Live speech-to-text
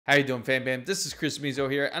How you doing, fan bam? This is Chris Mizo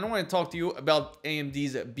here, and I want to talk to you about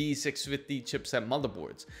AMD's B650 chipset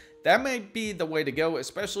motherboards. That might be the way to go,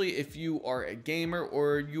 especially if you are a gamer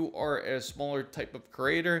or you are a smaller type of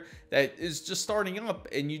creator that is just starting up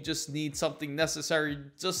and you just need something necessary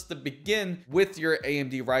just to begin with your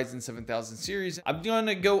AMD Ryzen 7000 series. I'm going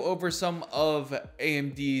to go over some of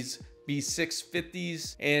AMD's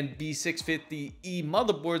B650s and B650E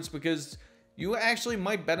motherboards because you actually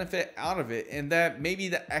might benefit out of it, and that maybe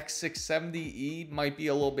the X670E might be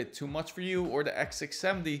a little bit too much for you, or the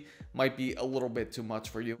X670 might be a little bit too much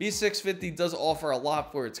for you. B650 does offer a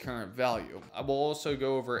lot for its current value. I will also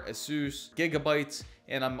go over Asus, Gigabyte,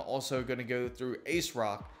 and I'm also going to go through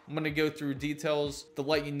ASRock. I'm going to go through details to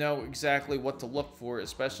let you know exactly what to look for,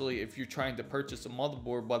 especially if you're trying to purchase a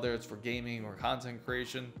motherboard, whether it's for gaming or content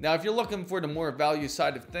creation. Now, if you're looking for the more value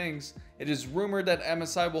side of things, it is rumored that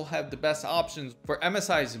MSI will have the best options. For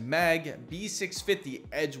MSI's MAG B650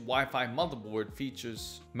 Edge Wi-Fi motherboard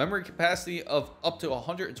features memory capacity of up to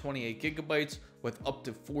 128 gigabytes with up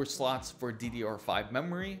to 4 slots for DDR5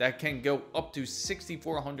 memory that can go up to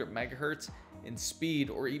 6400 megahertz in speed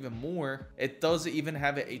or even more. It does even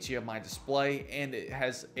have an HDMI display, and it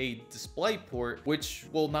has a display port, which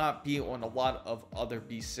will not be on a lot of other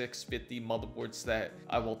B650 motherboards that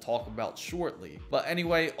I will talk about shortly. But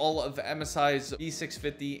anyway, all of MSI's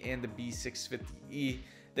B650 and the B650E,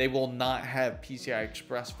 they will not have PCI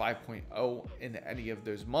Express 5.0 in any of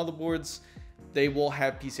those motherboards. They will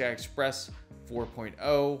have PCI Express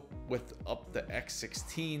 4.0 with up the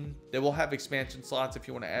X16. They will have expansion slots if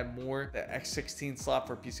you want to add more. The X16 slot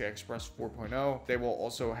for PCI Express 4.0. They will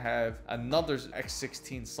also have another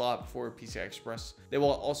X16 slot for PCI Express. They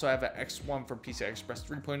will also have an X1 for PCI Express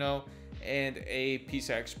 3.0 and a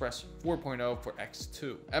PCI Express 4.0 for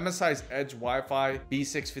X2. MSI's Edge Wi-Fi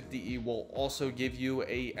B650E will also give you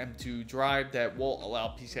a M2 drive that will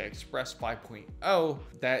allow PCI Express 5.0,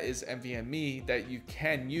 that is NVMe, that you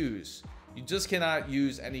can use. You just cannot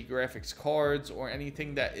use any graphics cards or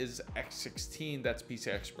anything that is X16 that's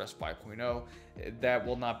PCI Express 5.0. That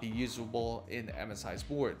will not be usable in MSI's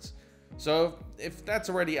boards. So if that's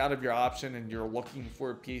already out of your option and you're looking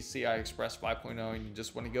for PCI Express 5.0 and you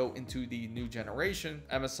just want to go into the new generation,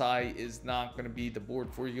 MSI is not going to be the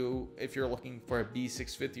board for you if you're looking for a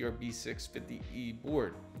B650 or B650E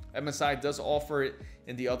board. MSI does offer it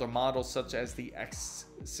in the other models such as the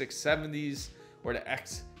X670s or the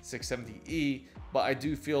X670E, but I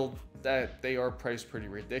do feel that they are priced pretty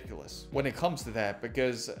ridiculous when it comes to that,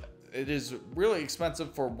 because it is really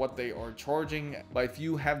expensive for what they are charging. But if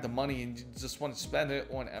you have the money and you just want to spend it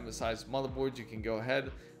on MSI's motherboards, you can go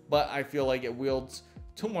ahead. But I feel like it wields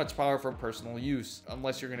too much power for personal use,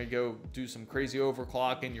 unless you're going to go do some crazy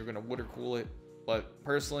overclocking, you're going to water cool it. But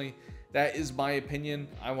personally, that is my opinion.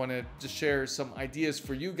 I want to just share some ideas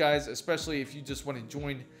for you guys, especially if you just want to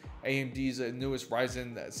join AMD's newest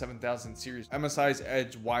Ryzen 7000 series. MSI's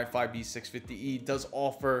Edge Wi-Fi B650E does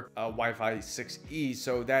offer Wi-Fi 6E,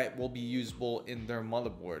 so that will be usable in their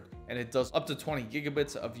motherboard. And it does up to 20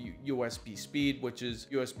 gigabits of USB speed, which is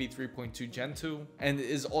USB 3.2 Gen 2, and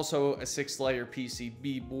is also a 6-layer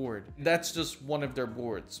PCB board. That's just one of their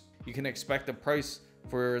boards. You can expect the price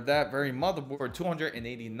for that very motherboard for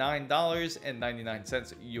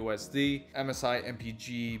 $289.99 USD. MSI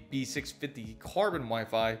MPG B650 Carbon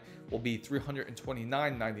Wi-Fi will be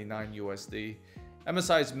 $329.99 USD.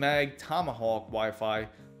 MSI's MAG Tomahawk Wi-Fi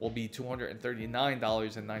will be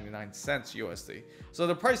 $239.99 USD. So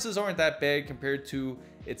the prices aren't that bad compared to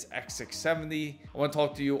its X670. I want to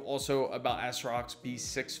talk to you also about ASRock's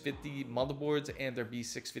B650 motherboards and their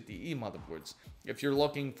B650E motherboards. If you're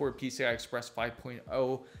looking for PCI Express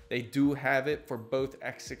 5.0, they do have it for both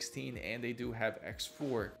X16 and they do have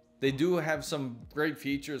X4. They do have some great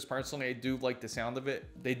features. Personally, I do like the sound of it.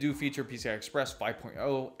 They do feature PCI Express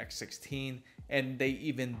 5.0, X16, and they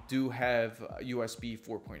even do have USB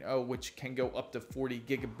 4.0, which can go up to 40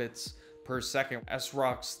 gigabits per second.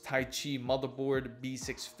 ASRock's Tai Chi motherboard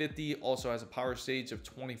B650 also has a power stage of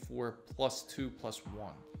 24 plus 2 plus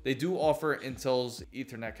 1. They do offer Intel's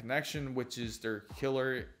Ethernet connection, which is their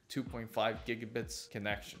killer 2.5 gigabits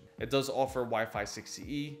connection. It does offer Wi-Fi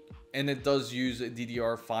 6E, and it does use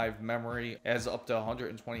DDR5 memory as up to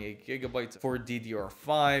 128 gigabytes for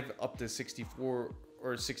DDR5, up to 64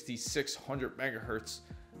 or 6600 megahertz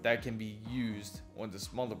that can be used on this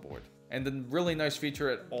motherboard. And the really nice feature,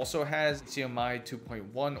 it also has HDMI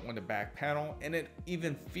 2.1 on the back panel, and it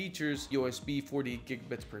even features USB 40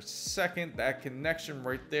 gigabits per second. That connection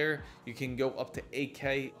right there, you can go up to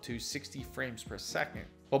 8K to 60 frames per second.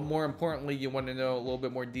 But more importantly, you want to know a little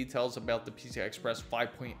bit more details about the PCI Express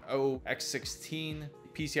 5.0 X16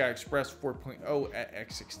 PCI Express 4.0 at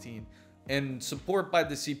X16. And support by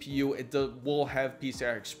the CPU, it will have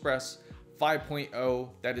PCI Express 5.0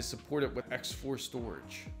 that is supported with X4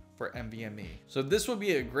 storage for NVMe. So this would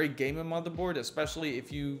be a great gaming motherboard, especially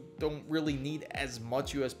if you don't really need as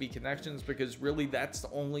much USB connections, because really that's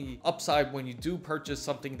the only upside when you do purchase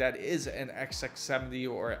something that is an X670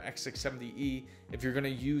 or X670E, if you're going to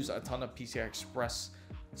use a ton of PCI Express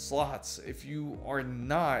slots. If you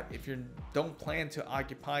don't plan to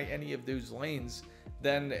occupy any of those lanes,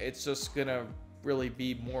 then it's just gonna really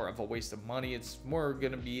be more of a waste of money. It's more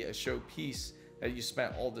gonna be a showpiece that you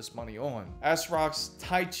spent all this money on. ASRock's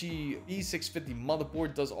Taichi B650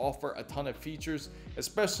 motherboard does offer a ton of features,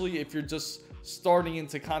 especially if you're just starting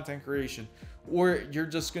into content creation or you're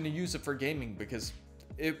just gonna use it for gaming, because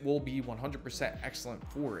it will be 100% excellent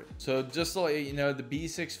for it. So just so you know, the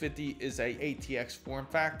B650 is a ATX form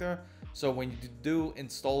factor. So when you do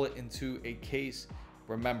install it into a case,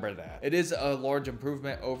 remember that. It is a large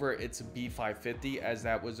improvement over its B550, as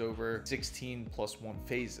that was over 16+1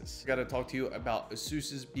 phases. I gotta talk to you about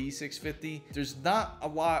Asus's B650. There's not a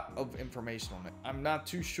lot of information on it. I'm not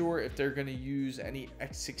too sure if they're gonna use any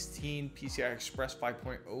X16 PCI Express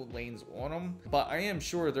 5.0 lanes on them, but I am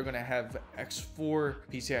sure they're gonna have X4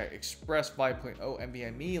 PCI Express 5.0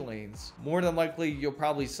 NVMe lanes. More than likely, you'll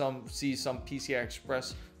probably see some PCI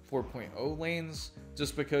Express 4.0 lanes,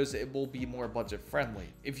 just because it will be more budget friendly.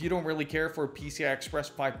 If you don't really care for PCI Express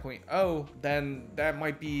 5.0, then that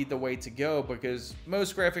might be the way to go, because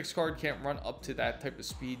most graphics card can't run up to that type of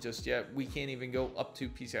speed just yet. We can't even go up to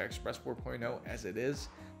PCI Express 4.0 as it is,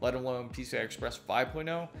 let alone PCI Express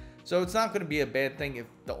 5.0. So it's not going to be a bad thing if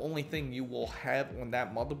the only thing you will have on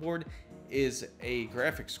that motherboard is a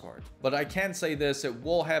graphics card. But I can say this, it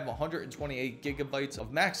will have 128 gigabytes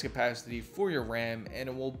of max capacity for your RAM, and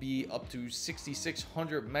it will be up to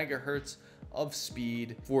 6600 megahertz of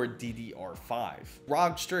speed for DDR5.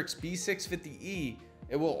 ROG Strix B650E,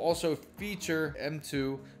 it will also feature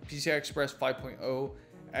M2 PCI Express 5.0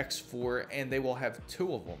 X4, and they will have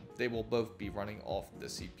two of them. They will both be running off the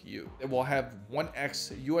CPU. It will have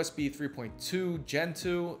 1x USB 3.2 Gen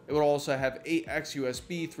 2. It will also have 8x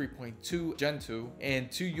USB 3.2 Gen 2 and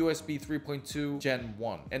 2 USB 3.2 Gen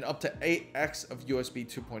 1 and up to 8x of USB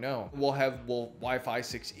 2.0. It will have Wi-Fi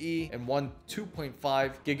 6E and one 2.5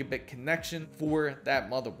 gigabit connection for that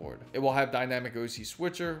motherboard. It will have dynamic OC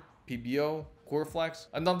switcher, PBO, Core Flex.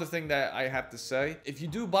 Another thing that I have to say, if you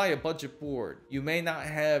do buy a budget board, you may not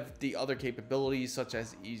have the other capabilities such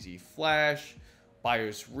as easy flash,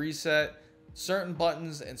 BIOS reset, certain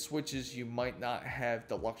buttons and switches you might not have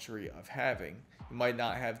the luxury of having. You might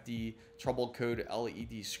not have the trouble code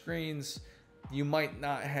LED screens. You might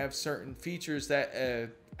not have certain features that a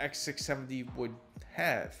X670 would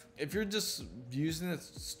have. If you're just using it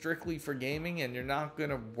strictly for gaming and you're not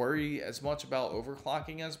going to worry as much about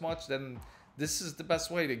overclocking as much, then this is the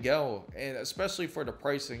best way to go, and especially for the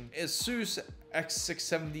pricing. Asus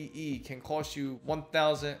X670E can cost you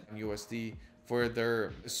 $1,000 USD for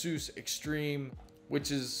their Asus Extreme,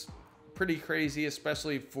 which is pretty crazy,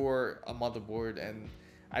 especially for a motherboard, and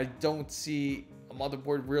I don't see a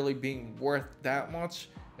motherboard really being worth that much,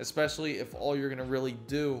 especially if all you're gonna really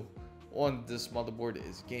do on this motherboard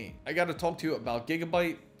is game. I gotta talk to you about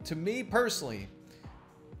Gigabyte. To me personally,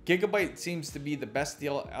 Gigabyte seems to be the best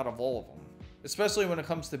deal out of all of them, especially when it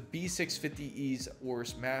comes to B650E's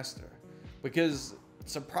Ors Master, because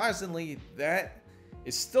surprisingly that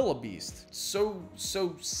is still a beast. So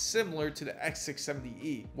similar to the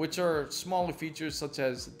X670E, which are smaller features such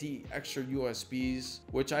as the extra USBs,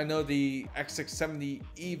 which I know the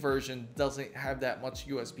X670E version doesn't have that much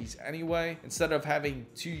USBs anyway. Instead of having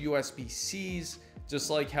two USB-Cs, just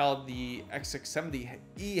like how the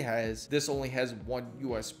X670E has, this only has one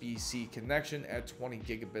USB-C connection at 20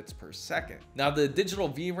 gigabits per second. Now the digital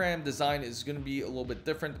VRAM design is going to be a little bit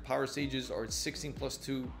different. The power stages are 16 plus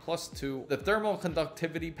 2 plus 2. The thermal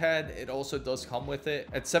conductivity pad, it also does come with it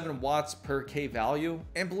at 7 watts per K value.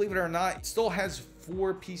 And believe it or not, it still has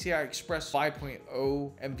 4 PCI Express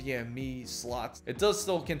 5.0 NVMe slots. It does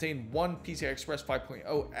still contain one PCI Express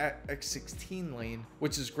 5.0 at X16 lane,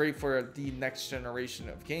 which is great for the next generation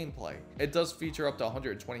of gameplay. It does feature up to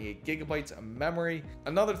 128 gigabytes of memory.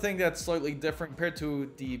 Another thing that's slightly different compared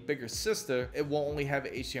to the bigger sister, it will only have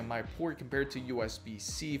an HDMI port compared to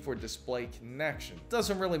USB-C for display connection.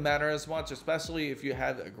 Doesn't really matter as much, especially if you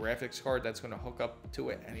have a graphics card that's going to hook up to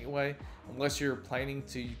it anyway, unless you're planning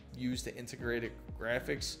to use the integrated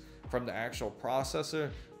graphics from the actual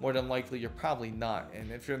processor. More than likely you're probably not,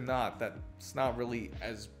 and if you're not, that's not really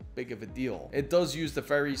as big of a deal. It does use the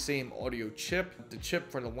very same audio chip. The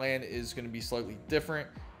chip for the LAN is going to be slightly different,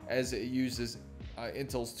 as it uses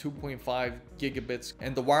Intel's 2.5 gigabits,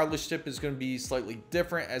 and the wireless chip is going to be slightly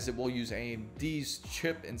different as it will use AMD's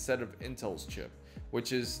chip instead of Intel's chip,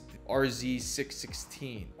 which is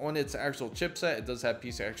RZ616. On its actual chipset, it does have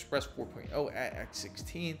PCI Express 4.0 at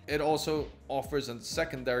X16. It also offers a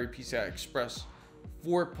secondary PCI Express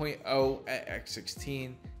 4.0 at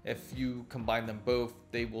X16. If you combine them both,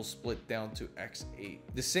 they will split down to X8.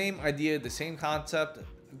 The same idea, the same concept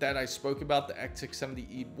that I spoke about, the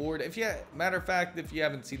X670E board. Matter of fact, if you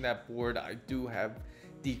haven't seen that board, I do have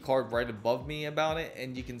the card right above me about it,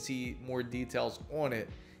 and you can see more details on it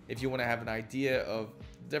if you want to have an idea of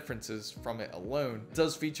differences from it alone. It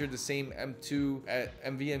does feature the same M2 at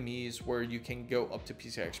NVMe's where you can go up to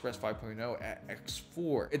PCI Express 5.0 at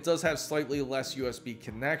X4. It does have slightly less USB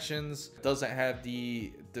connections. It doesn't have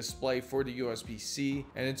the display for the USB-C,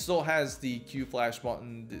 and it still has the Q flash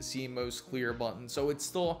button, the CMOS clear button, so it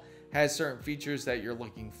still has certain features that you're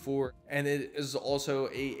looking for, and it is also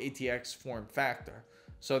a ATX form factor,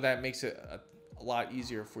 so that makes it a lot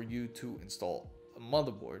easier for you to install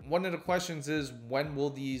motherboard. One of the questions is, when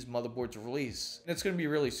will these motherboards release? It's going to be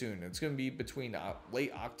really soon. It's going to be between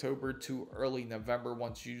late October to early November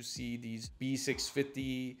once you see these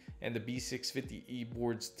B650 and the B650E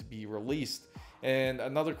boards to be released. And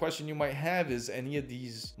another question you might have is, any of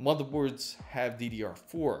these motherboards have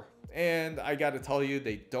DDR4? And I gotta tell you,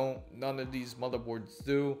 they don't. None of these motherboards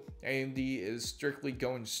do. AMD is strictly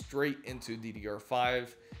going straight into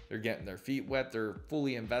DDR5. They're getting their feet wet. They're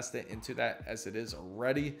fully invested into that as it is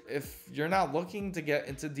already. If you're not looking to get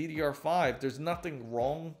into DDR5, there's nothing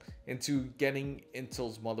wrong into getting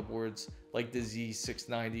Intel's motherboards like the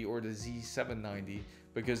Z690 or the Z790,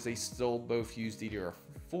 because they still both use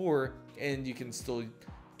DDR4, and you can still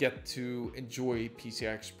get to enjoy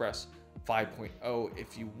PCI Express 5.0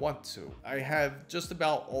 if you want to. I have just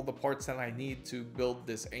about all the parts that I need to build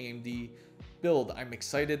this AMD build. I'm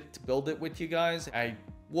excited to build it with you guys. I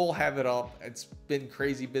will have it up. It's been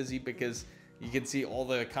crazy busy because you can see all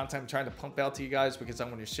the content I'm trying to pump out to you guys, because I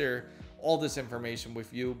want to share all this information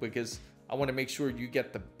with you, because I want to make sure you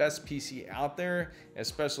get the best PC out there,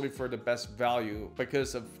 especially for the best value,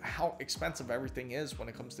 because of how expensive everything is when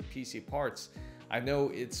it comes to PC parts. I know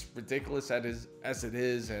it's ridiculous as it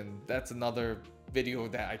is, and that's another video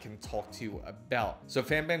that I can talk to you about. So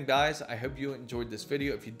fam guys, I hope you enjoyed this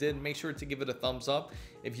video. If you did, make sure to give it a thumbs up.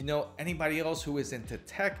 If you know anybody else who is into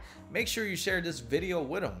tech, make sure you share this video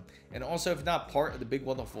with them. And also, if you're not part of the big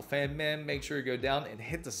wonderful fan man, make sure you go down and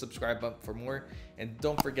hit the subscribe button for more, and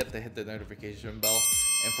don't forget to hit the notification bell.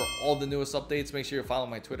 And for all the newest updates, make sure you follow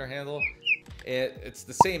my Twitter handle. It's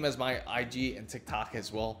the same as my IG and TikTok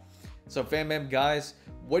as well. So fam guys,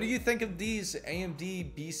 what do you think of these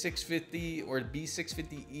AMD B650 or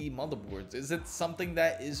B650E motherboards? Is it something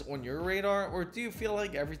that is on your radar, or do you feel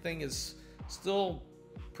like everything is still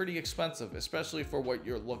pretty expensive, especially for what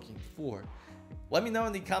you're looking for? Let me know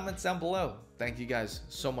in the comments down below. Thank you guys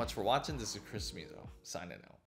so much for watching. This is Chris Mizo signing out.